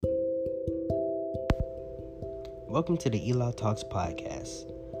Welcome to the Eli Talks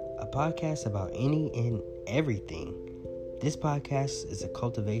podcast, a podcast about any and everything. This podcast is a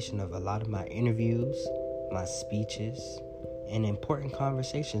cultivation of a lot of my interviews, my speeches, and important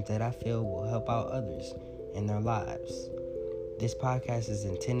conversations that I feel will help out others in their lives. This podcast is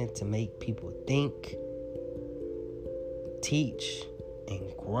intended to make people think, teach, and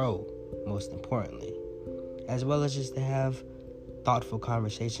grow, most importantly, as well as just to have thoughtful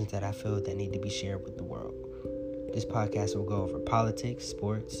conversations that I feel that need to be shared with the world. This podcast will go over politics,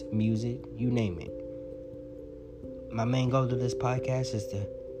 sports, music, you name it. My main goal of this podcast is to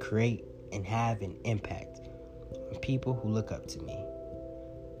create and have an impact on people who look up to me.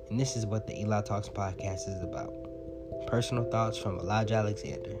 And this is what the Eli Talks podcast is about. Personal thoughts from Elijah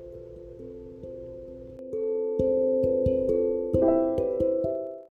Alexander.